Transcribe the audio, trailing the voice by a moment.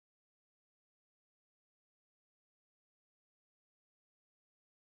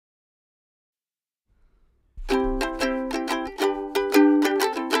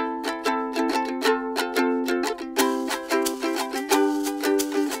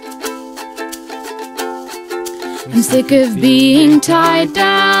I'm sick of being tied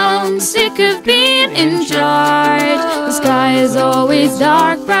down, sick of being in charge. The sky is always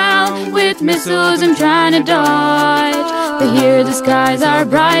dark brown, with missiles I'm trying to dodge. But here the skies are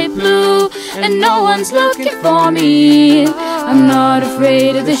bright blue, and no one's looking for me. I'm not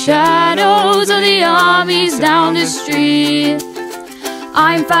afraid of the shadows or the armies down the street.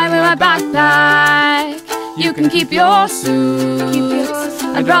 I'm fine with my backpack, you can keep your suit.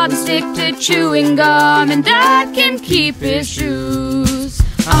 I'd rather stick to chewing gum, and Dad can keep his shoes.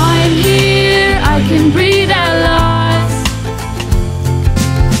 I'm here, I can breathe at last.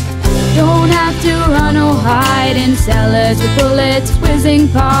 Don't have to run or hide in cellars with bullets whizzing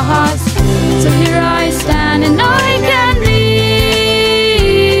past. So here I stand and I can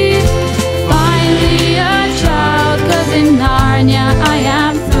breathe. Finally a child, 'cause in Narnia I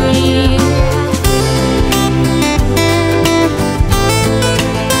am free.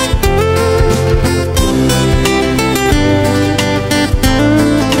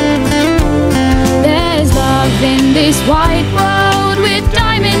 In this white world with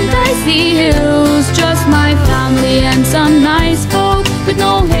diamond icy hills, just my family and some nice folk with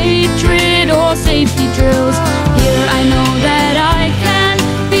no hatred or safety drills. Here I know that I can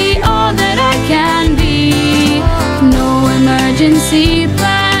be all that I can be. No emergency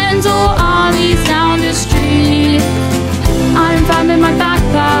plans or armies down the street. I'm fine with my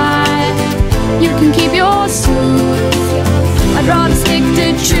backpack, you can keep your suit. I'd rather stick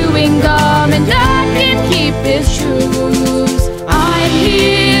to chewing gum, and Dad can keep his shoes. I'm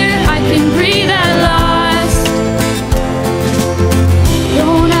here, I can breathe at last.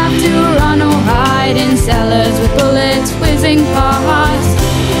 Don't have to run or hide in cellars with bullets whizzing past.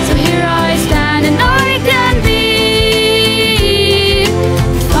 So here I stand and I can be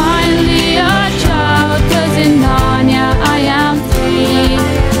finally a child, 'cause in Narnia I am free.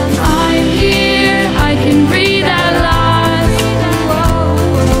 I'm here, I can breathe at last.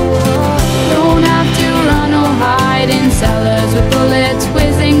 Don't have to run or hide in cellars with bullets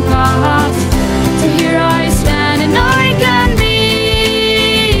whizzing past. So here I stand and I can be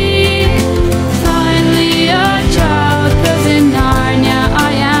finally a child, 'cause in Narnia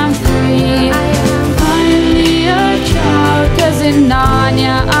I am free. Finally a child, 'cause in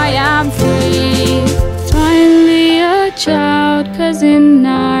Narnia I am free. Finally a child, 'cause in